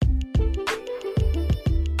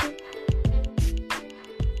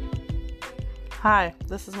Hi,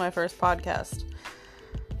 this is my first podcast.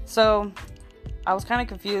 So, I was kind of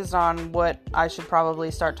confused on what I should probably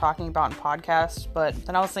start talking about in podcasts, but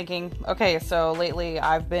then I was thinking, okay, so lately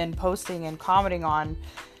I've been posting and commenting on,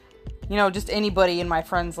 just anybody in my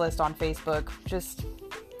friends list on Facebook. Just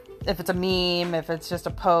if it's a meme, if it's just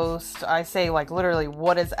a post, I say literally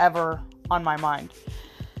what is ever on my mind.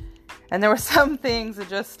 And there were some things that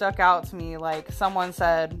just stuck out to me, like someone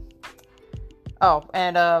said,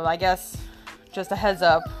 I guess just a heads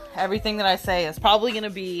up, everything that I say is probably going to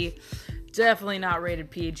be definitely not rated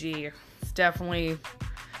PG. It's definitely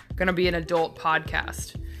going to be an adult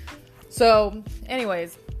podcast. So,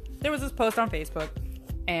 anyways, there was this post on Facebook,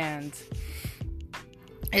 and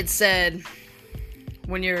it said,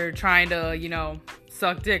 when you're trying to,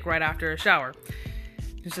 suck dick right after a shower.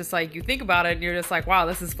 It's just like, you think about it, and you're just like, wow,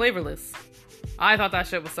 this is flavorless. I thought that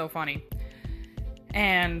shit was so funny.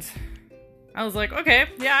 And I was like, okay,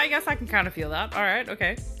 yeah, I guess I can kind of feel that. All right,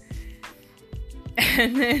 okay.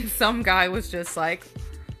 And then some guy was just like,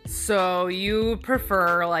 so you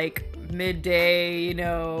prefer midday,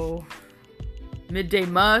 midday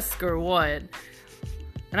musk or what?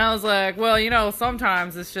 And I was like, well,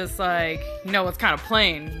 sometimes it's just it's kind of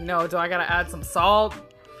plain. Do I gotta add some salt?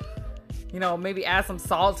 Maybe add some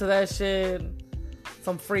salt to that shit.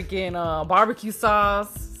 Some freaking barbecue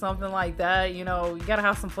sauce, something like that. You gotta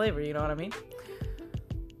have some flavor, you know what I mean?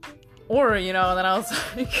 Or, then I was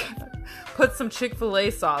like, put some Chick-fil-A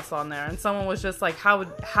sauce on there. And someone was just like,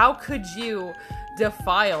 how could you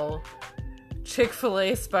defile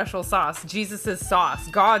Chick-fil-A special sauce? Jesus' sauce,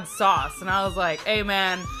 God's sauce. And I was like, hey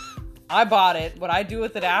man, I bought it. What I do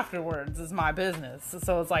with it afterwards is my business.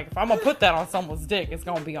 So it's like, if I'm gonna put that on someone's dick, it's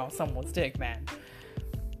gonna be on someone's dick, man.